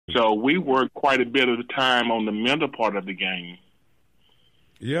So we work quite a bit of the time on the mental part of the game.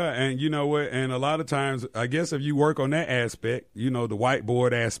 Yeah, and you know what? And a lot of times, I guess if you work on that aspect, the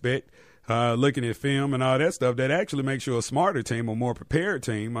whiteboard aspect, looking at film and all that stuff, that actually makes you a smarter team, a more prepared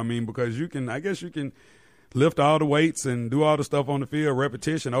team. I mean, because you can lift all the weights and do all the stuff on the field,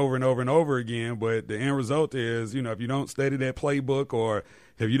 repetition over and over and over again. But the end result is, if you don't study that playbook, or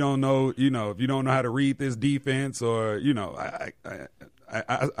if you don't know, if you don't know how to read this defense, or,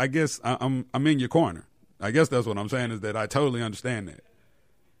 I guess I'm in your corner. I guess that's what I'm saying, is that I totally understand that.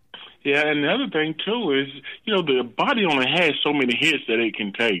 Yeah, and the other thing, too, is, the body only has so many hits that it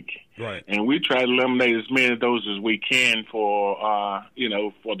can take. Right. And we try to eliminate as many of those as we can for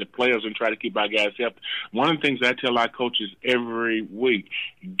the players, and try to keep our guys healthy. One of the things I tell our coaches every week,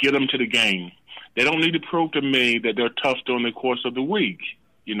 get them to the game. They don't need to prove to me that they're tough during the course of the week.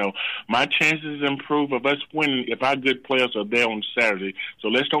 My chances improve of us winning if our good players are there on Saturday. So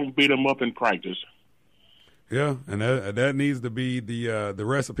let's don't beat them up in practice. Yeah, and that needs to be the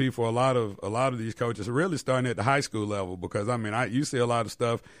recipe for a lot of these coaches, really starting at the high school level, because you see a lot of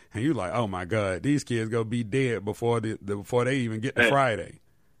stuff and you're like, oh my God, these kids gonna be dead before they even get to Friday.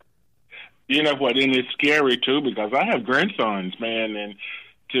 You know what? And it's scary too, because I have grandsons, man, and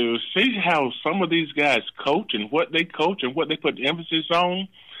to see how some of these guys coach and what they put emphasis on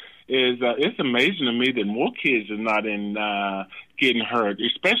is it's amazing to me that more kids are not getting hurt,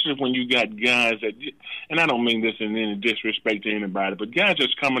 especially when you got guys that, and I don't mean this in any disrespect to anybody, but guys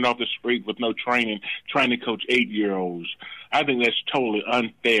just coming off the street with no training, trying to coach 8-year-olds. I think that's totally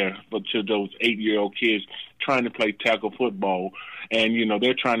unfair to those 8-year-old kids trying to play tackle football, and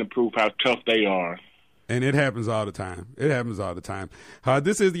they're trying to prove how tough they are. And it happens all the time.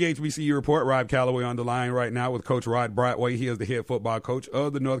 This is the HBCU Report. Rob Calloway on the line right now with Coach Rod Brightway. He is the head football coach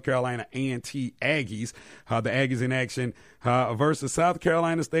of the North Carolina A&T Aggies. The Aggies in action versus South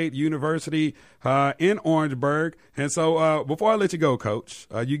Carolina State University in Orangeburg. And so before I let you go, Coach,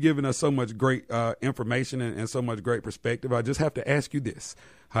 you've given us so much great information and so much great perspective. I just have to ask you this.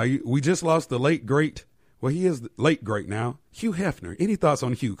 We just lost the late, great, well, he is late, great now, Hugh Hefner. Any thoughts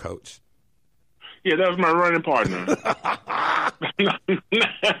on Hugh, Coach? Yeah, that was my running partner.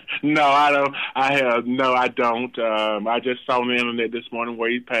 No, I don't. I don't. I just saw on the internet this morning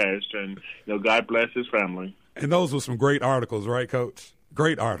where he passed, and God bless his family. And those were some great articles, right, Coach?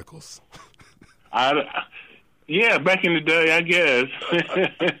 Great articles. Yeah, back in the day, I guess.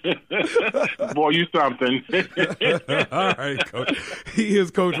 Boy, you something. All right, Coach. He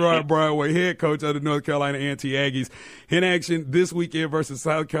is Coach Rod Brightway, head coach of the North Carolina A&T Aggies, in action this weekend versus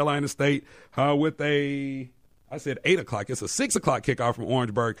South Carolina State with I said 8 o'clock. It's a 6 o'clock kickoff from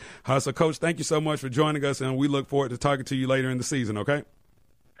Orangeburg. So, Coach, thank you so much for joining us, and we look forward to talking to you later in the season, okay?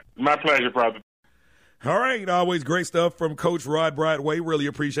 My pleasure, brother. All right, always great stuff from Coach Rod Brightway. Really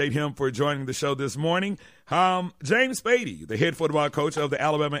appreciate him for joining the show this morning. James Spady, the head football coach of the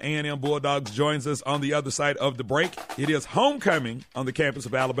Alabama A&M Bulldogs, joins us on the other side of the break. It is homecoming on the campus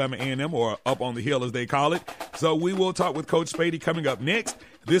of Alabama A&M, or up on the hill as they call it. So we will talk with Coach Spady coming up next.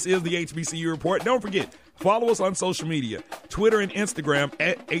 This is the HBCU Report. Don't forget, follow us on social media, Twitter and Instagram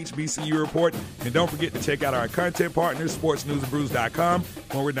at HBCU Report. And don't forget to check out our content partners, sportsnewsandbrews.com.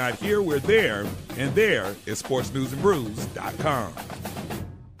 When we're not here, we're there. And there is sportsnewsandbrews.com.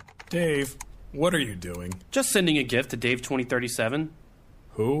 Dave, what are you doing? Just sending a gift to Dave 2037.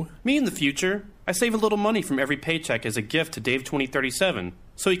 Who? Me in the future. I save a little money from every paycheck as a gift to Dave 2037,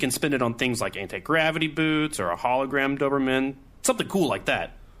 so he can spend it on things like anti-gravity boots or a hologram Doberman, something cool like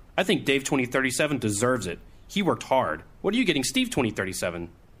that. I think Dave 2037 deserves it. He worked hard. What are you getting Steve 2037?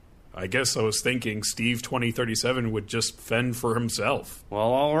 I guess I was thinking Steve 2037 would just fend for himself. Well,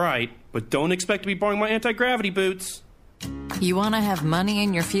 all right, but don't expect to be borrowing my anti-gravity boots. You want to have money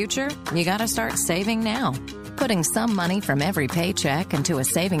in your future? You got to start saving now. Putting some money from every paycheck into a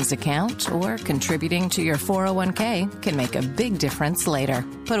savings account or contributing to your 401k can make a big difference later.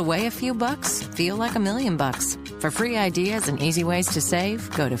 Put away a few bucks, feel like $1 million. For free ideas and easy ways to save,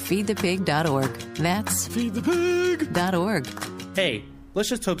 go to feedthepig.org. That's feedthepig.org. Hey, let's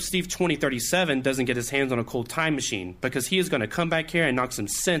just hope Steve 2037 doesn't get his hands on a cold time machine, because he is going to come back here and knock some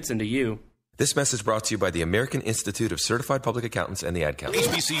sense into you. This message brought to you by the American Institute of Certified Public Accountants and the Ad Council.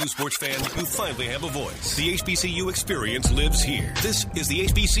 HBCU sports fans who finally have a voice. The HBCU experience lives here. This is the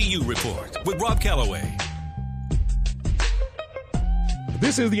HBCU Report with Rob Calloway.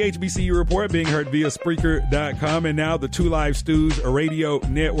 This is the HBCU Report, being heard via Spreaker.com and now the Two Live Stews Radio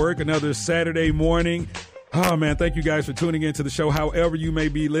Network. Another Saturday morning. Oh, man, thank you guys for tuning into the show, however you may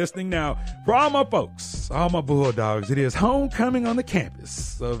be listening. Now, for all my folks, all my Bulldogs, it is homecoming on the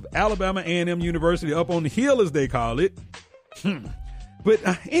campus of Alabama A&M University, up on the hill, as they call it. But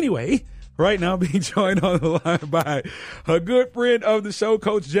anyway, right now being joined on the line by a good friend of the show,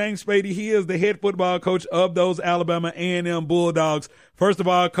 Coach James Spady. He is the head football coach of those Alabama A&M Bulldogs. First of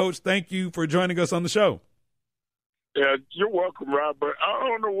all, Coach, thank you for joining us on the show. Yeah, you're welcome, Rob. But I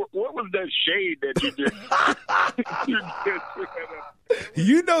don't know what was that shade that you did.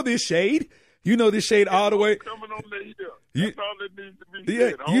 You know this shade. You know this shade all the way. Coming on the hill. That's all that needs to be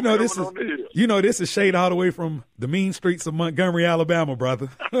said. Yeah, you know this is shade all the way from the mean streets of Montgomery, Alabama, brother.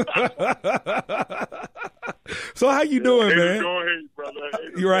 So how you doing, man? Haters go hate, brother.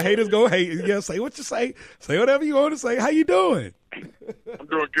 You're right. Haters go hate. Yeah, say what you say. Say whatever you want to say. How you doing? I'm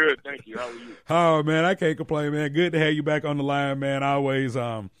doing good, thank you. How are you? Oh man, I can't complain, man. Good to have you back on the line, man. Always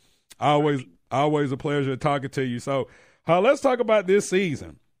a pleasure talking to you. So let's talk about this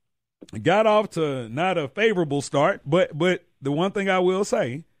season. Got off to not a favorable start, but the one thing I will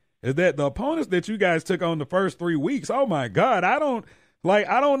say is that the opponents that you guys took on the first 3 weeks, oh my God, I don't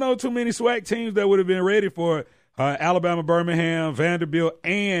know too many SWAC teams that would have been ready for Alabama, Birmingham, Vanderbilt,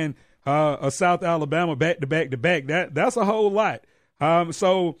 and South Alabama back to back to back. That's a whole lot.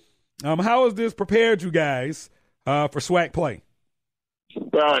 So how has this prepared you guys for SWAC play?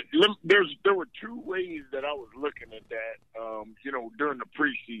 There were two ways that I was looking at that, during the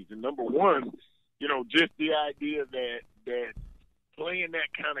preseason. Number one, just the idea that playing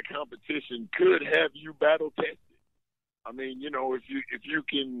that kind of competition could have you battle tested. I mean, if you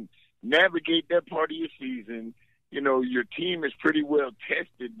can navigate that part of your season, your team is pretty well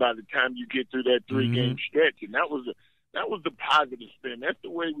tested by the time you get through that 3-game stretch, and that was the positive spin. That's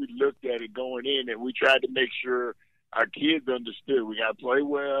the way we looked at it going in, and we tried to make sure our kids understood we got to play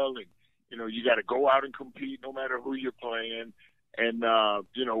well, and you got to go out and compete no matter who you're playing, and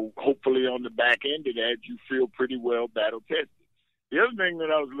hopefully on the back end of that you feel pretty well battle tested. The other thing that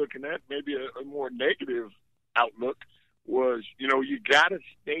I was looking at, maybe a more negative outlook, was you got to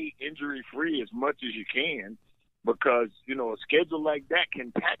stay injury free as much as you can, because a schedule like that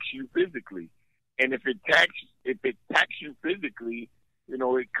can tax you physically, and if it tax you physically,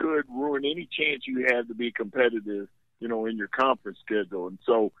 it could ruin any chance you have to be competitive, in your conference schedule. And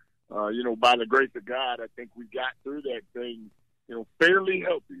so, by the grace of God, I think we got through that thing, fairly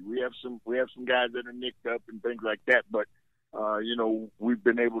healthy. We have some guys that are nicked up and things like that, but we've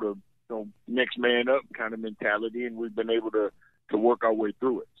been able to, next man up kind of mentality, and we've been able to work our way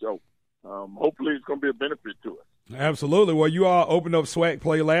through it. So, hopefully it's going to be a benefit to us. Absolutely. Well, you all opened up SWAC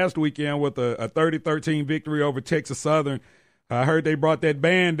play last weekend with a 30-13 victory over Texas Southern. I heard they brought that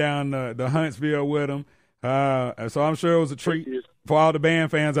band down to Huntsville with them. So I'm sure it was a treat for all the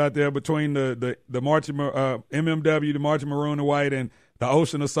band fans out there between the Marching MMW, the Marching Maroon and White, and the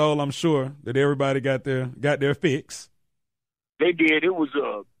Ocean of Soul. I'm sure that everybody got their fix. They did. It was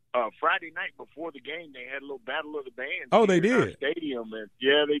Friday night before the game. They had a little battle of the bands. Oh, they did. Stadium, and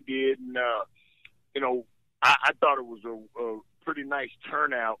yeah, they did. And I thought it was a pretty nice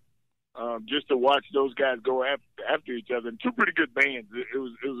turnout. Just to watch those guys go after each other, and two pretty good bands. It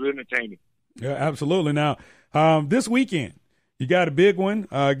was entertaining. Yeah, absolutely. Now, this weekend, you got a big one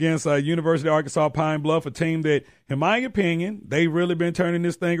against University of Arkansas Pine Bluff, a team that, in my opinion, they've really been turning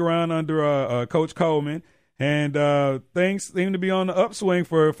this thing around under Coach Coleman, and things seem to be on the upswing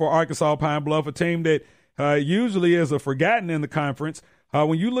for Arkansas Pine Bluff, a team that usually is forgotten in the conference.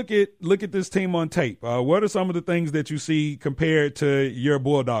 When you look at this team on tape, what are some of the things that you see compared to your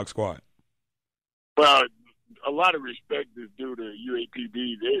Bulldog squad? Well, a lot of respect is due to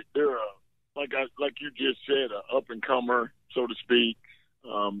UAPB. They're like you just said, an up-and-comer, so to speak,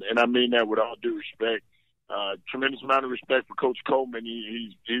 and I mean that with all due respect. Tremendous amount of respect for Coach Coleman.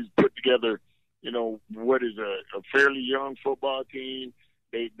 He's put together, what is a fairly young football team.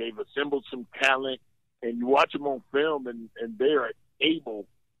 They've assembled some talent, and you watch them on film, and they're an able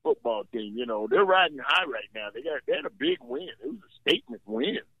football team. They're riding high right now. They had a big win. It was a statement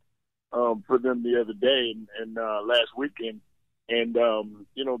win for them the other day and last weekend. And,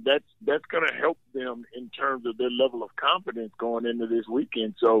 that's going to help them in terms of their level of confidence going into this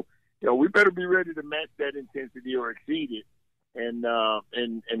weekend. So, we better be ready to match that intensity or exceed it and have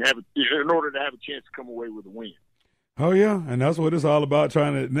in order to have a chance to come away with a win. Oh, yeah, and that's what it's all about,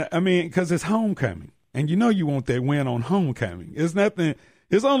 because it's homecoming. And you want that win on homecoming. I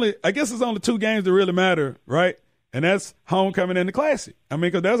guess it's only 2 games that really matter, right? And that's homecoming and the Classic.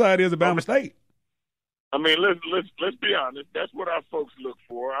 Because that's how it is at Bama State. Let's be honest. That's what our folks look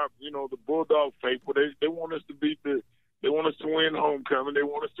for. The Bulldog faithful. They want us to they want us to win homecoming. They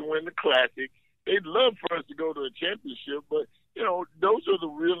want us to win the Classic. They'd love for us to go to a championship, but those are the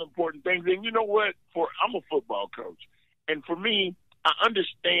real important things. And you know what? I'm a football coach, and for me, I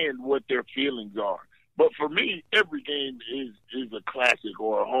understand what their feelings are. But for me, every game is a classic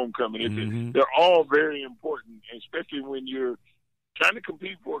or a homecoming. They're all very important, especially when you're trying to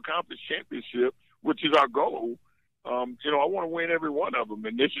compete for a conference championship, which is our goal. I want to win every one of them,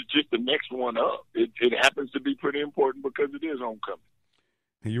 and this is just the next one up. It happens to be pretty important because it is homecoming.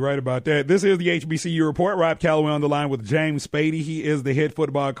 You're right about that. This is the HBCU Report. Rob Calloway on the line with James Spady. He is the head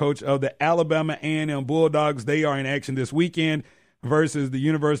football coach of the Alabama A&M Bulldogs. They are in action this weekend versus the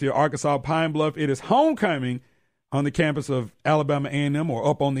University of Arkansas Pine Bluff. It is homecoming on the campus of Alabama A&M, or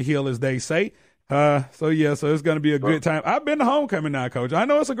up on the hill, as they say. So it's going to be a good time. I've been to homecoming now, Coach. I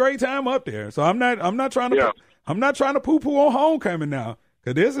know it's a great time up there. So I'm not trying to poo-poo on homecoming now.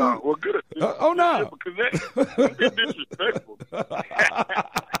 Cause this is well, good. No, because that's disrespectful.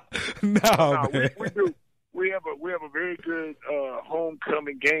 No, man. We do. We have a very good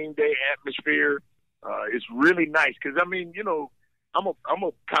homecoming game day atmosphere. It's really nice because I'm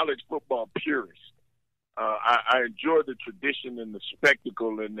a college football purist. I enjoy the tradition and the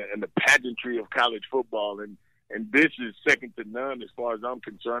spectacle and the pageantry of college football, and this is second to none as far as I'm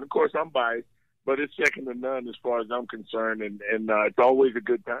concerned. Of course, I'm biased, but it's second to none as far as I'm concerned, and it's always a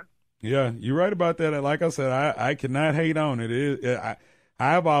good time. Yeah, you're right about that. Like I said, I cannot hate on it.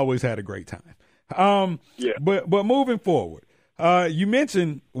 I've always had a great time. But moving forward, you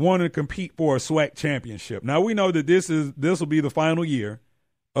mentioned wanting to compete for a SWAC championship. Now we know that this will be the final year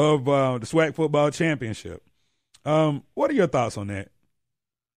of the SWAC football championship. What are your thoughts on that?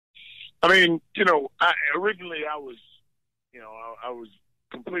 I mean, originally I was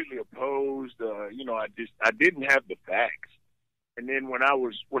completely opposed. I didn't have the facts, and then when I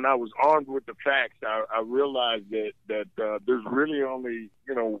was armed with the facts, I realized that there's really only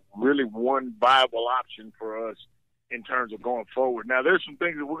really one viable option for us in terms of going forward. Now, there's some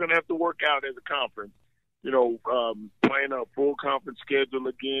things that we're going to have to work out as a conference. Playing a full conference schedule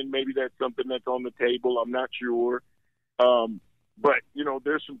again, maybe that's something that's on the table. I'm not sure, but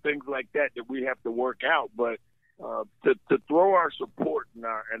there's some things like that we have to work out. But to throw our support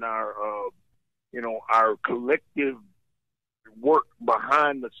and our collective work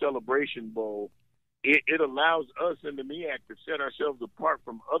behind the Celebration Bowl, it allows us in the MEAC to set ourselves apart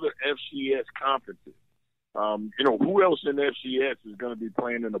from other FCS conferences. Who else in FCS is going to be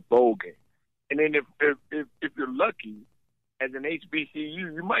playing in a bowl game? And then if you're lucky, as an HBCU,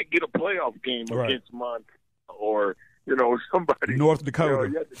 you might get a playoff game against Montana or somebody. North Dakota.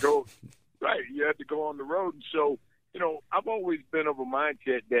 You have to go. Right, you have to go on the road. And so, I've always been of a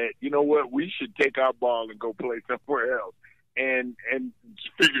mindset that, we should take our ball and go play somewhere else, and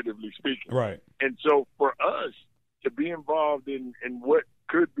figuratively speaking. Right. And so for us to be involved in what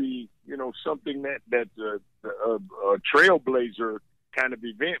could be, something that's a trailblazer kind of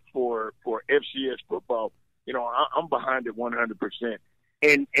event for FCS football, I'm behind it 100%.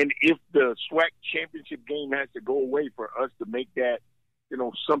 And if the SWAC championship game has to go away for us to make that,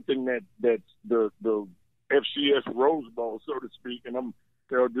 something that's the FCS Rose Bowl, so to speak, and I'm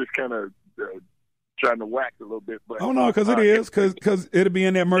just kind of trying to whack a little bit. But no, because it is, because it'll be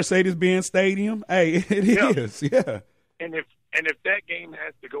in that Mercedes-Benz Stadium. Hey, it is, yeah. And if that game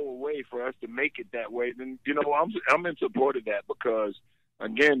has to go away for us to make it that way, then I'm in support of that because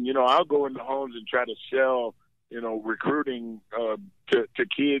again, I'll go into homes and try to sell recruiting to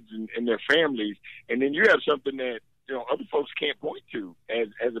kids and their families, and then you have something that other folks can't point to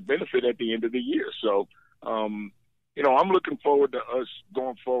as a benefit at the end of the year. So I'm looking forward to us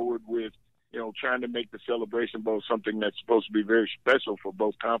going forward with trying to make the Celebration Bowl something that's supposed to be very special for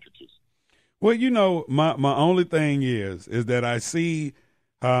both conferences. Well, my only thing is that I see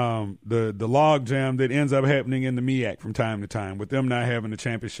the log jam that ends up happening in the MEAC from time to time with them not having a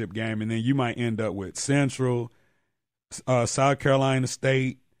championship game, and then you might end up with Central, South Carolina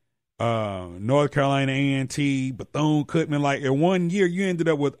State, North Carolina A&T, Bethune-Cookman. Like in 1 year, you ended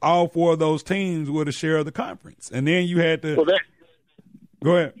up with all four of those teams with a share of the conference, and then you had to.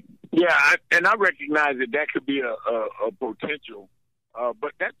 Go ahead. Yeah, I recognize that could be a potential.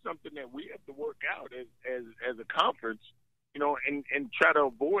 But that's something that we have to work out as a conference, and try to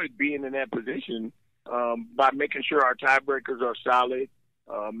avoid being in that position by making sure our tiebreakers are solid,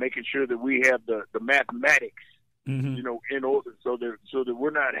 making sure that we have the mathematics, in order, so that we're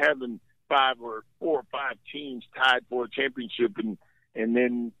not having 4 or 5 teams tied for a championship and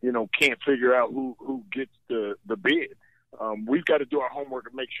then can't figure out who gets the bid. We've got to do our homework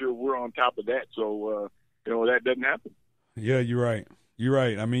and make sure we're on top of that, so that doesn't happen. Yeah, you're right. You're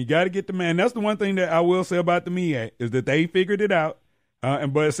right. I mean, you got to get the man. That's the one thing that I will say about the MEAC is that they figured it out.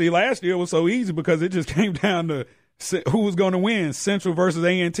 But see, last year it was so easy because it just came down to who was going to win, Central versus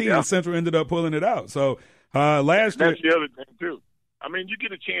A&T, and Central ended up pulling it out. So last year, that's the other thing too. I mean, you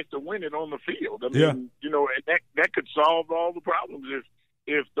get a chance to win it on the field. I mean, you know, and that could solve all the problems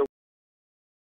if